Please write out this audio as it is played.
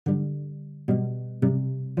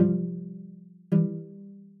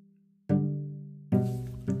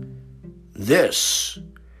This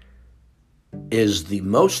is the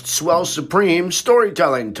Most Swell Supreme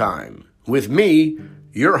Storytelling Time with me,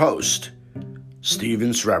 your host,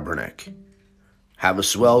 Steven Srebrenik. Have a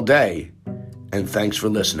swell day, and thanks for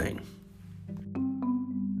listening.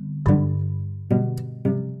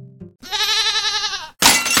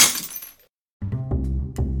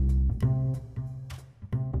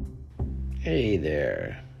 Hey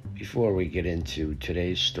there. Before we get into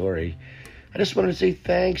today's story, I just wanted to say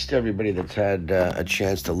thanks to everybody that's had a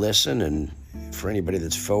chance to listen, and for anybody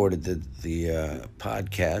that's forwarded the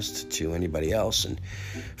podcast to anybody else. And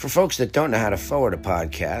for folks that don't know how to forward a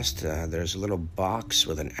podcast, there's a little box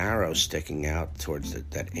with an arrow sticking out towards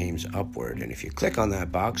that aims upward. And if you click on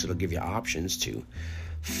that box, it'll give you options to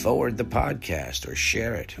forward the podcast or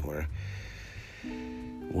share it or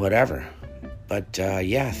whatever. But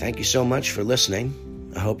thank you so much for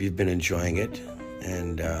listening. I hope you've been enjoying it.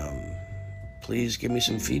 And please give me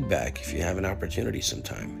some feedback if you have an opportunity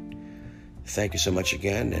sometime. Thank you so much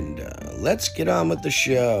again, and let's get on with the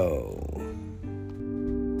show.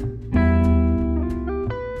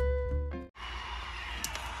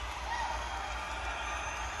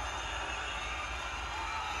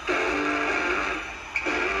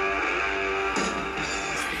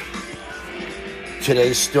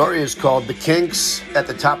 Today's story is called The Kinks at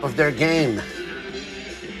the Top of Their Game.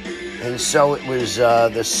 And so it was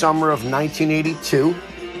the summer of 1982,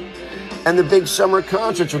 and the big summer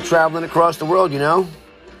concerts were traveling across the world, you know.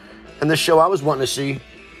 And the show I was wanting to see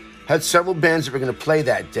had several bands that were going to play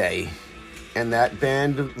that day. And that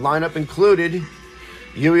band lineup included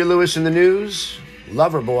Huey Lewis and the News,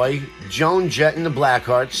 Loverboy, Joan Jett and the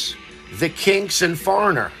Blackhearts, the Kinks and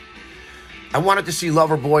Foreigner. I wanted to see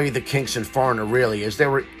Loverboy, the Kinks, and Foreigner, really, as they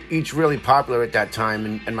were each really popular at that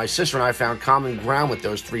time, and my sister and I found common ground with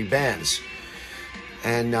those three bands.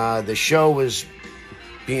 And the show was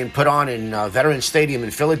being put on in Veterans Stadium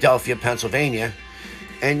in Philadelphia, Pennsylvania.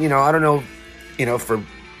 And, I don't know, for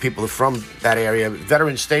people from that area,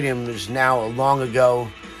 Veterans Stadium is now a long ago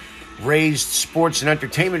raised sports and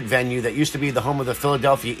entertainment venue that used to be the home of the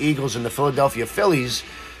Philadelphia Eagles and the Philadelphia Phillies,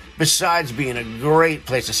 besides being a great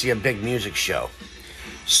place to see a big music show.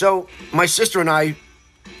 So my sister and I,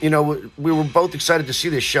 we were both excited to see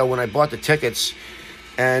this show when I bought the tickets.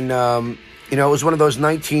 And, it was one of those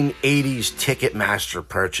 1980s Ticketmaster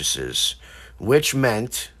purchases, which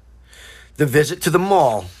meant the visit to the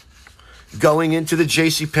mall, going into the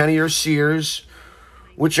JCPenney or Sears,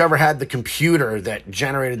 whichever had the computer that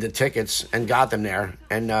generated the tickets and got them there.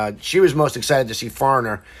 And she was most excited to see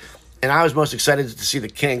Foreigner. And I was most excited to see the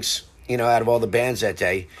Kinks, out of all the bands that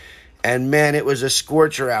day. And man, it was a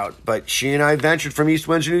scorcher out. But she and I ventured from East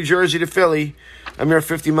Windsor, New Jersey to Philly, a mere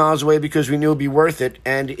 50 miles away, because we knew it'd be worth it,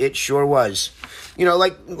 and it sure was.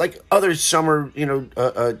 Like other summer,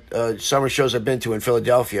 summer shows I've been to in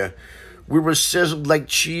Philadelphia, we were sizzled like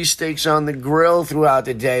cheesesteaks on the grill throughout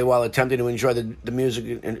the day while attempting to enjoy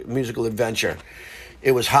the musical adventure.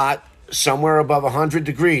 It was hot, somewhere above 100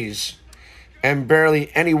 degrees. And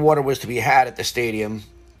barely any water was to be had at the stadium,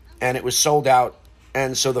 and it was sold out.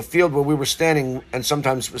 And so the field where we were standing and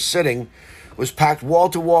sometimes was sitting was packed wall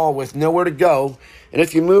to wall with nowhere to go. And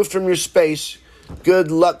if you moved from your space, good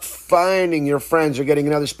luck finding your friends or getting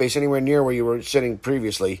another space anywhere near where you were sitting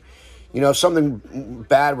previously. If something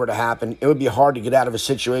bad were to happen, it would be hard to get out of a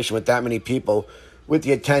situation with that many people, with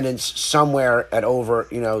the attendance somewhere at over,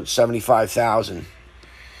 75,000.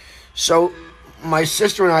 So my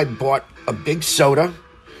sister and I bought a big soda,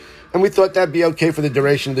 and we thought that'd be okay for the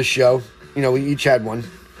duration of the show. We each had one,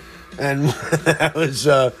 and that was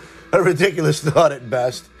a ridiculous thought at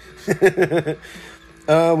best.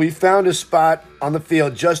 We found a spot on the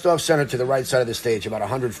field just off center to the right side of the stage, about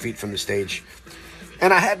 100 feet from the stage,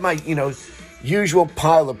 and I had my, usual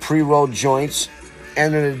pile of pre-rolled joints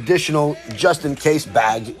and an additional just-in-case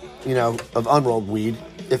bag, of unrolled weed,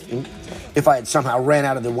 if I had somehow ran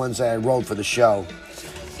out of the ones that I had rolled for the show.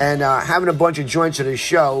 And having a bunch of joints at a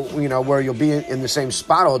show, where you'll be in the same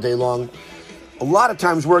spot all day long, a lot of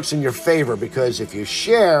times works in your favor, because if you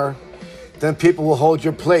share, then people will hold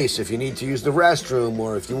your place if you need to use the restroom,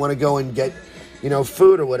 or if you want to go and get,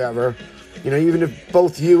 food or whatever. Even if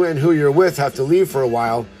both you and who you're with have to leave for a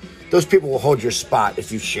while, those people will hold your spot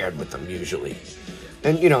if you've shared with them usually.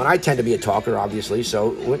 And, and I tend to be a talker, obviously, so,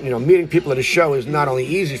 meeting people at a show is not only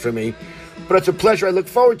easy for me, but it's a pleasure I look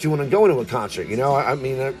forward to when I'm going to a concert,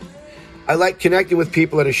 I like connecting with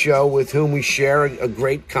people at a show with whom we share a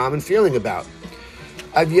great common feeling about.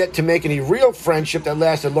 I've yet to make any real friendship that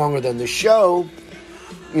lasted longer than the show,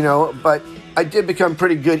 but I did become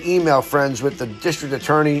pretty good email friends with the district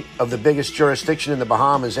attorney of the biggest jurisdiction in the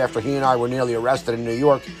Bahamas after he and I were nearly arrested in New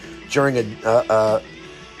York during a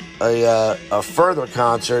further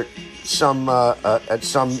concert,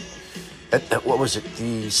 what was it?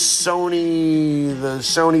 The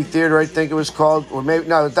Sony Theater, I think it was called, or maybe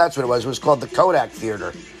no, that's what it was. It was called the Kodak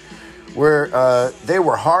Theater, where they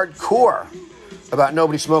were hardcore about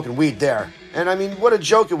nobody smoking weed there. And I mean, what a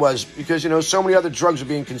joke it was, because so many other drugs were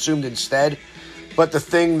being consumed instead. But the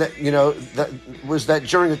thing that that was that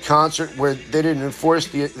during a concert where they didn't enforce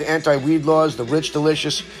the anti-weed laws, the rich,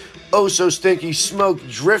 delicious, oh so stinky smoke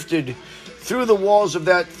drifted through the walls of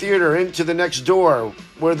that theater into the next door,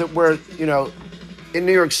 where in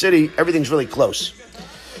New York City everything's really close.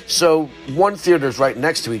 So one theater is right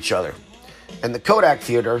next to each other, and the Kodak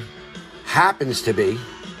Theater happens to be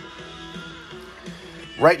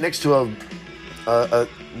right next to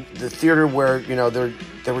the theater where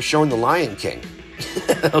they were showing The Lion King.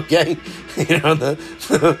 Okay, the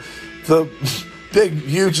big,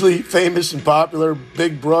 hugely famous and popular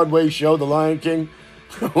big Broadway show, The Lion King.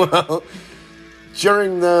 Well,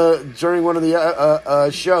 during one of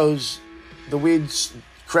the shows, the weeds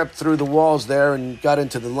crept through the walls there and got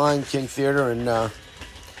into the Lion King theater, and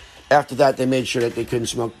after that, they made sure that they couldn't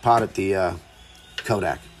smoke pot at the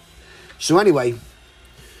Kodak. So anyway,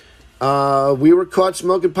 we were caught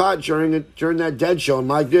smoking pot during that Dead show, and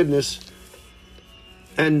my goodness.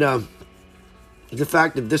 And the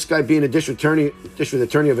fact that this guy being a district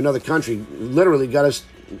attorney of another country literally got us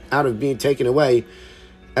out of being taken away,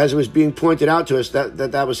 as it was being pointed out to us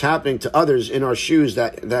that was happening to others in our shoes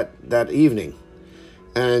that evening.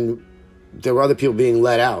 And there were other people being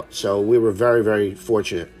let out, so we were very, very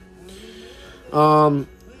fortunate. Well,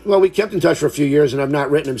 we kept in touch for a few years, and I've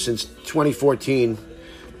not written him since 2014.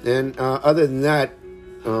 And other than that,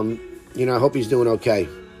 I hope he's doing okay.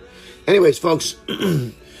 Anyways, folks,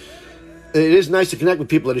 it is nice to connect with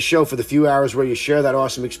people at a show for the few hours where you share that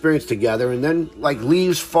awesome experience together. And then, like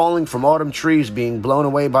leaves falling from autumn trees being blown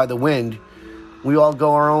away by the wind, we all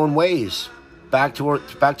go our own ways, back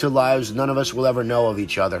to lives none of us will ever know of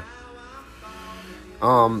each other.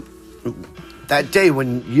 That day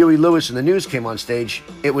when Huey Lewis and the News came on stage,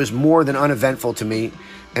 it was more than uneventful to me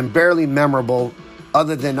and barely memorable,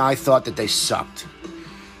 other than I thought that they sucked.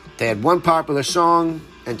 They had one popular song,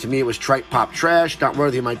 and to me it was trite pop trash, not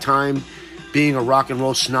worthy of my time, being a rock and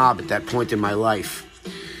roll snob at that point in my life.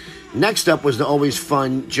 Next up was the always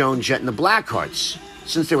fun Joan Jett and the Blackhearts.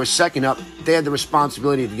 Since they were second up, they had the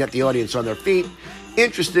responsibility to get the audience on their feet,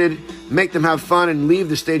 interested, make them have fun, and leave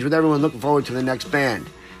the stage with everyone looking forward to the next band.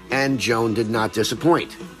 And Joan did not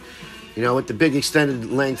disappoint. With the big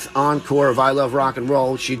extended length encore of I Love Rock and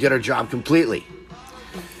Roll, she did her job completely.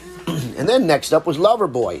 And then next up was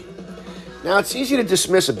Loverboy. Now, it's easy to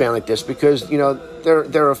dismiss a band like this because,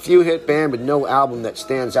 they're a few-hit band with no album that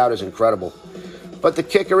stands out as incredible. But the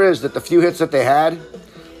kicker is that the few hits that they had,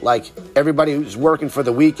 like Everybody Who's Working for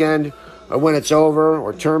the Weekend, or When It's Over,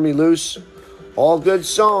 or Turn Me Loose, all good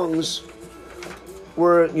songs,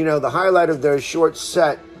 were, the highlight of their short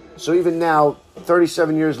set. So even now,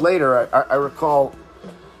 37 years later, I recall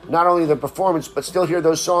not only the performance, but still hear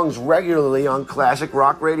those songs regularly on classic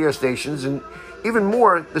rock radio stations, and even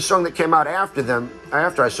more, the song that came out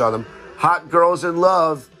after I saw them, Hot Girls in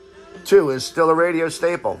Love, too, is still a radio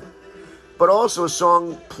staple. But also a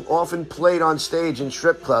song often played on stage in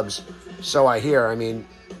strip clubs, so I hear. I mean,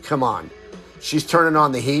 come on. She's turning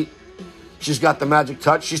on the heat. She's got the magic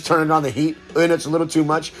touch. She's turning on the heat, and it's a little too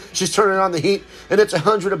much. She's turning on the heat, and it's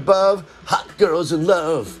 100 above. Hot Girls in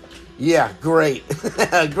Love. Yeah, great.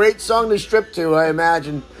 Great song to strip to, I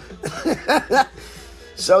imagine.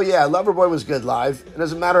 So yeah, Loverboy was good live. And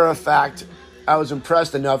as a matter of fact, I was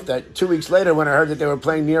impressed enough that 2 weeks later, when I heard that they were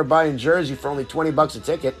playing nearby in Jersey for only $20 a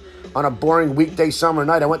ticket on a boring weekday summer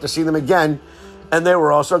night, I went to see them again, and they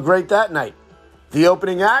were also great that night. The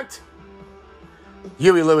opening act?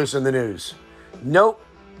 Huey Lewis and the News. Nope,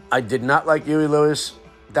 I did not like Huey Lewis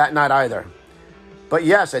that night either. But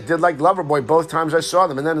yes, I did like Loverboy both times I saw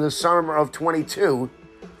them. And then in the summer of 22,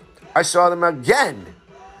 I saw them again,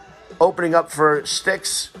 opening up for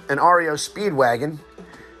Styx and REO Speedwagon.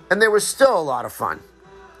 And they were still a lot of fun,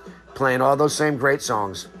 playing all those same great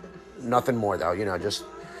songs. Nothing more, though. Just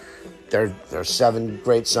they're 7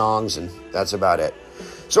 great songs, and that's about it.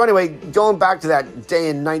 So anyway, going back to that day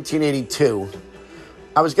in 1982,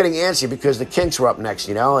 I was getting antsy because the Kinks were up next,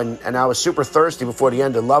 and I was super thirsty before the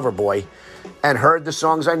end of Loverboy and heard the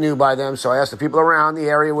songs I knew by them. So I asked the people around the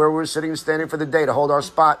area where we were sitting and standing for the day to hold our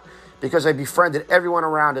spot, because I befriended everyone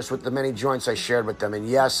around us with the many joints I shared with them. And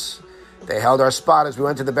yes, they held our spot as we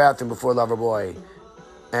went to the bathroom before Loverboy,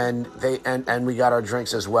 and we got our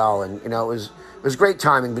drinks as well. And it was great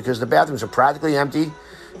timing because the bathrooms are practically empty.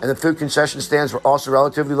 And the food concession stands were also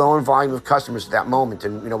relatively low in volume of customers at that moment.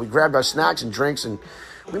 And, we grabbed our snacks and drinks, and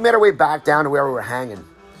we made our way back down to where we were hanging.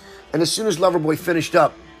 And as soon as Loverboy finished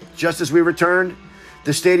up, just as we returned,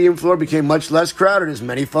 the stadium floor became much less crowded as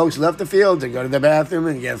many folks left the field to go to the bathroom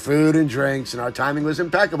and get food and drinks. And our timing was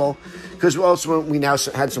impeccable because we now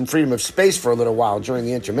had some freedom of space for a little while during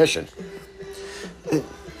the intermission.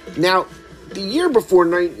 Now, the year before,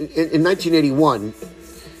 in 1981,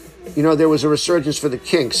 there was a resurgence for the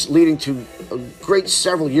Kinks, leading to a great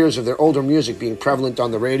several years of their older music being prevalent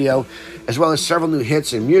on the radio, as well as several new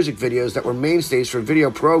hits and music videos that were mainstays for video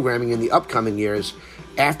programming in the upcoming years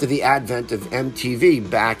after the advent of MTV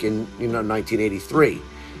back in 1983.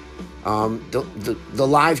 The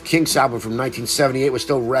live Kinks album from 1978 was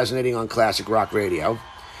still resonating on classic rock radio,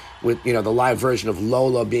 with the live version of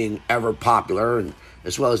Lola being ever popular, and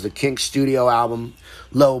as well as the Kinks studio album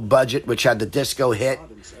Low Budget, which had the disco hit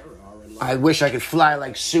I Wish I Could Fly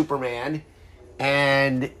Like Superman,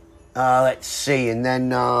 and let's see, and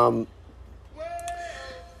then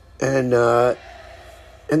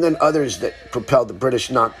others that propelled the British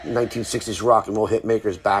 1960s rock and roll hit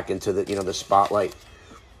makers back into the spotlight.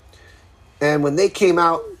 And when they came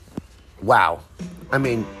out, wow. I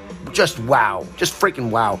mean, just wow. Just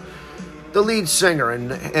freaking wow. The lead singer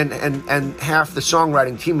and half the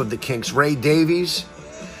songwriting team of the Kinks, Ray Davies,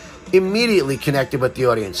 immediately connected with the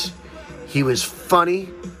audience. He was funny,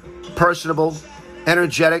 personable,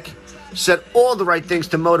 energetic, said all the right things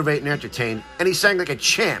to motivate and entertain, and he sang like a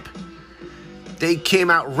champ. They came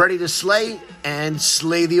out ready to slay, and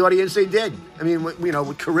slay the audience they did. I mean, with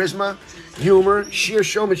charisma, humor, sheer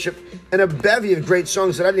showmanship, and a bevy of great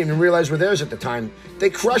songs that I didn't even realize were theirs at the time. They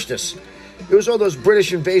crushed us. It was all those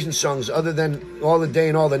British invasion songs other than All the Day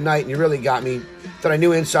and All the Night, and You Really Got Me, that I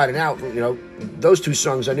knew inside and out. Those two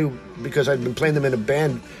songs I knew because I'd been playing them in a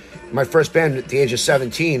band, my first band at the age of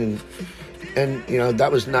 17, and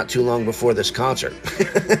that was not too long before this concert.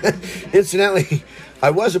 Incidentally, I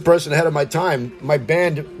was a person ahead of my time. My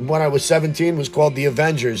band, when I was 17, was called The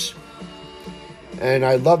Avengers. And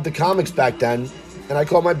I loved the comics back then. And I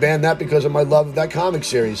called my band that because of my love of that comic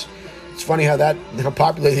series. It's funny how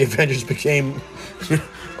popular The Avengers became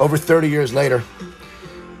over 30 years later.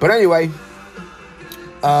 But anyway,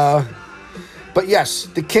 but yes,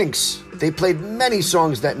 the Kinks. They played many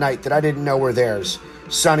songs that night that I didn't know were theirs.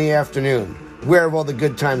 Sunny Afternoon, Where Have All the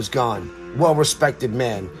Good Times Gone, Well Respected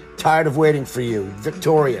Man, Tired of Waiting for You,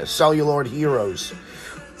 Victoria, Celluloid Heroes.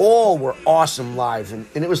 All were awesome live, and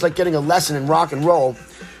it was like getting a lesson in rock and roll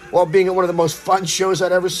while being at one of the most fun shows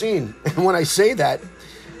I'd ever seen. And when I say that,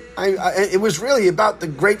 it was really about the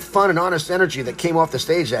great fun and honest energy that came off the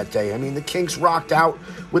stage that day. I mean, the Kinks rocked out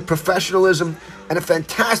with professionalism and a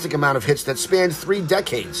fantastic amount of hits that spanned 3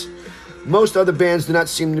 decades. Most other bands do not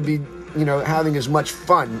seem to be, having as much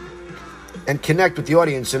fun and connect with the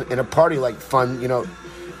audience in a party-like fun,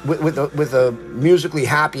 with a musically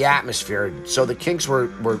happy atmosphere. So the Kinks were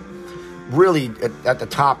really at the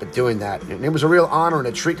top at doing that. And it was a real honor and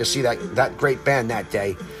a treat to see that great band that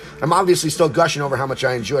day. I'm obviously still gushing over how much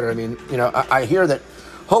I enjoyed it. I mean, I hear that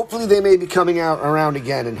hopefully they may be coming out around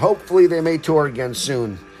again, and hopefully they may tour again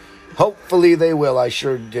soon. Hopefully they will. I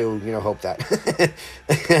sure do, hope that.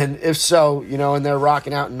 And if so, and they're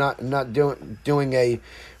rocking out and not doing a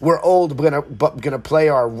we're old but gonna play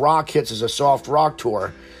our rock hits as a soft rock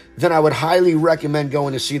tour, then I would highly recommend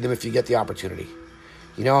going to see them if you get the opportunity.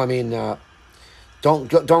 Don't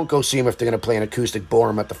go see them if they're gonna play an acoustic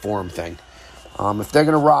Borum at the Forum thing. If they're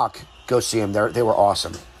gonna rock, go see them. They were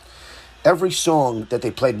awesome. Every song that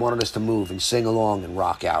they played wanted us to move and sing along and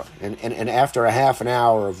rock out. And after a half an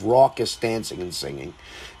hour of raucous dancing and singing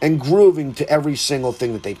and grooving to every single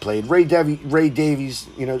thing that they played, Ray Davies,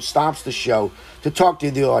 stops the show to talk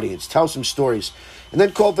to the audience, tell some stories, and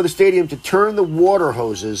then called for the stadium to turn the water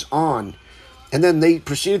hoses on. And then they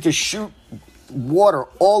proceeded to shoot water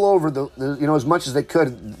all over the as much as they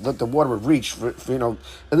could that the water would reach for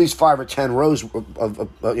at least 5 or 10 rows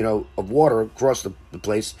of water across the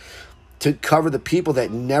place, to cover the people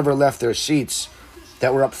that never left their seats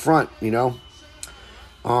that were up front. They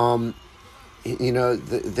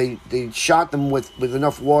shot them with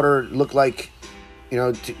enough water, it looked like,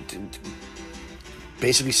 to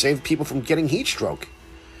basically save people from getting heat stroke.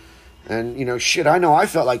 And, I know I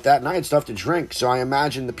felt like that, and I had stuff to drink, so I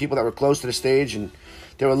imagine the people that were close to the stage, and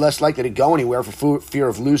they were less likely to go anywhere for fear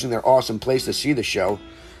of losing their awesome place to see the show.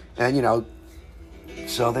 And,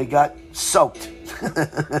 so they got soaked.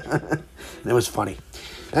 It was funny.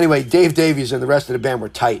 Anyway, Dave Davies and the rest of the band were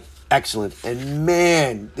tight. Excellent. And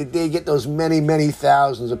man, did they get those many, many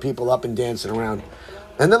thousands of people up and dancing around.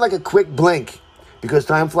 And then like a quick blink, because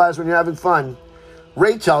time flies when you're having fun,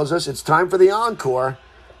 Ray tells us it's time for the encore,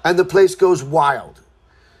 and the place goes wild.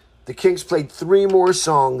 The Kinks played 3 more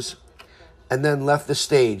songs and then left the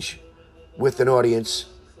stage with an audience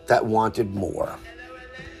that wanted more.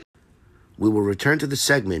 We will return to the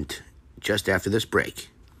segment just after this break.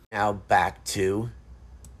 Now back to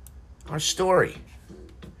our story.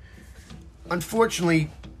 Unfortunately,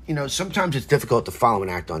 sometimes it's difficult to follow an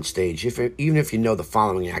act on stage, even if you know the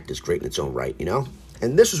following act is great in its own right,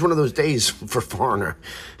 And this was one of those days for Foreigner,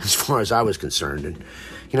 as far as I was concerned. And,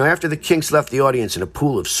 after the Kinks left the audience in a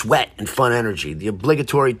pool of sweat and fun energy, the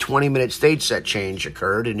obligatory 20-minute stage set change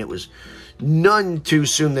occurred, and it was none too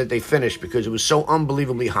soon that they finished because it was so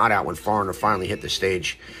unbelievably hot out when Foreigner finally hit the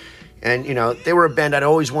stage. And, they were a band I'd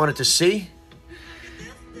always wanted to see.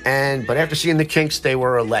 But after seeing the Kinks, they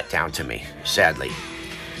were a letdown to me, sadly.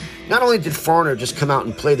 Not only did Foreigner just come out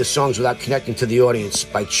and play the songs without connecting to the audience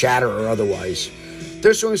by chatter or otherwise,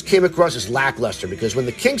 their songs came across as lackluster because when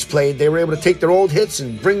the Kinks played, they were able to take their old hits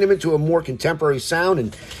and bring them into a more contemporary sound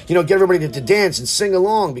and, get everybody to dance and sing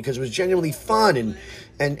along because it was genuinely fun.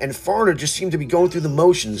 And Foreigner just seemed to be going through the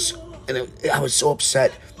motions, and I was so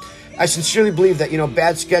upset. I sincerely believe that,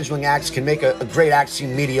 bad scheduling acts can make a great act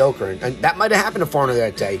seem mediocre, and that might have happened to Foreigner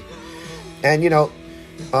that day. And,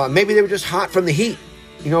 maybe they were just hot from the heat,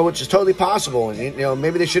 which is totally possible. And,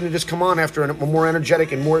 maybe they shouldn't have just come on after a more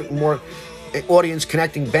energetic and more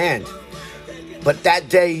audience-connecting band. But that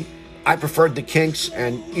day, I preferred the Kinks,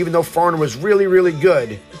 and even though Foreigner was really, really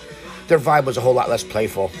good, their vibe was a whole lot less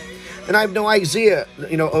playful. And I have no idea,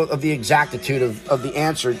 of the exactitude of the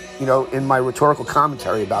answer, in my rhetorical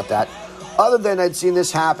commentary about that, other than I'd seen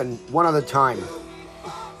this happen one other time.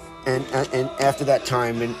 And after that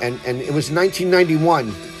time, and it was 1991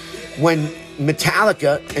 when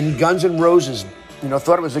Metallica and Guns N' Roses,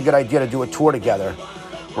 thought it was a good idea to do a tour together,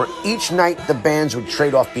 where each night the bands would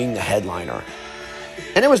trade off being the headliner.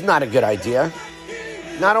 And it was not a good idea.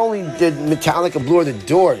 Not only did Metallica blow the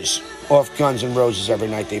doors off Guns N' Roses every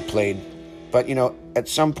night they played, but, at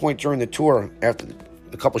some point during the tour, after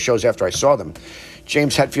a couple shows after I saw them,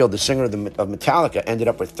 James Hetfield, the singer of Metallica, ended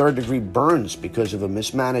up with third-degree burns because of a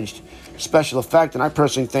mismanaged special effect, and I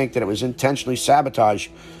personally think that it was intentionally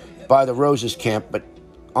sabotaged by the Roses camp, but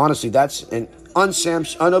honestly, that's an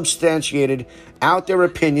unsubstantiated, out-there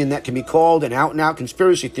opinion that can be called an out-and-out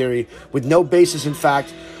conspiracy theory with no basis in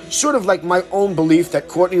fact, sort of like my own belief that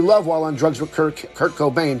Courtney Love, while on drugs with Kurt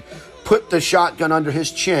Cobain, put the shotgun under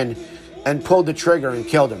his chin and pulled the trigger and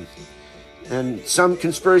killed him. And some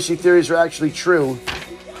conspiracy theories are actually true,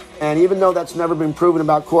 and even though that's never been proven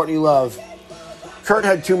about Courtney Love, Kurt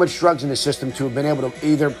had too much drugs in his system to have been able to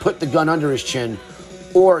either put the gun under his chin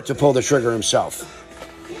or to pull the trigger himself.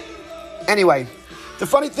 Anyway, the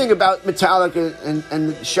funny thing about Metallica and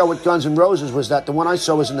the show with Guns N' Roses was that the one I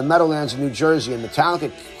saw was in the Meadowlands in New Jersey, and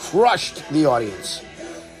Metallica crushed the audience,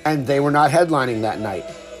 and they were not headlining that night.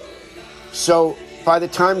 So by the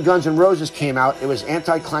time Guns N' Roses came out, it was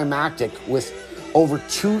anticlimactic with over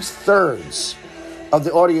 2/3 of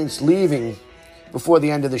the audience leaving before the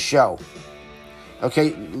end of the show.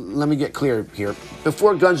 Okay, let me get clear here.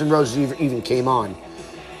 Before Guns N' Roses even came on,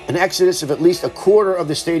 an exodus of at least a quarter of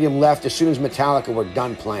the stadium left as soon as Metallica were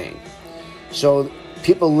done playing. So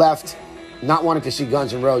people left not wanting to see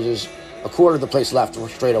Guns N' Roses. A quarter of the place left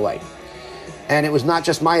straight away. And it was not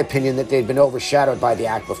just my opinion that they'd been overshadowed by the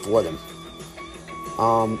act before them.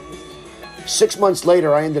 6 months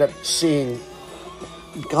later, I ended up seeing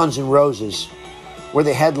Guns N' Roses, where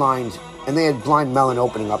they headlined, and they had Blind Melon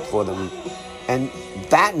opening up for them. And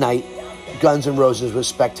that night, Guns N' Roses was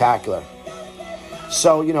spectacular.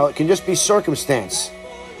 So, it can just be circumstance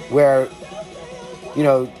where,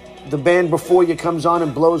 the band before you comes on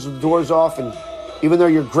and blows the doors off, and even though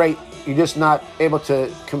you're great, you're just not able to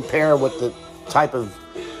compare with the type of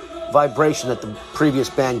vibration that the previous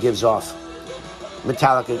band gives off.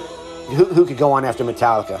 Metallica, who could go on after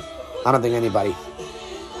Metallica? I don't think anybody.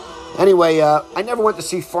 Anyway, I never went to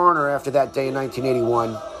see Foreigner after that day in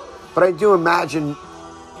 1981, but I do imagine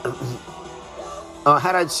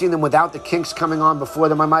had I seen them without the Kinks coming on before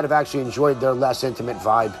them, I might have actually enjoyed their less intimate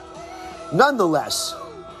vibe. Nonetheless,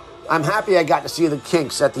 I'm happy I got to see the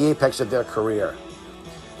Kinks at the apex of their career.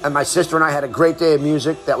 And my sister and I had a great day of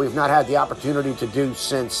music that we've not had the opportunity to do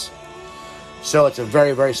since. So it's a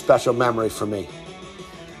very, very special memory for me.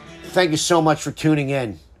 Thank you so much for tuning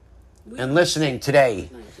in and listening today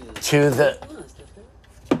to the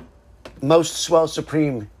Most Swell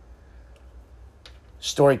Supreme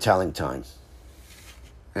storytelling time.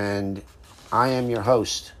 And I am your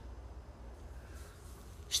host,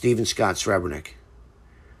 Stephen Scott Srebrenik.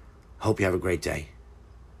 Hope you have a great day.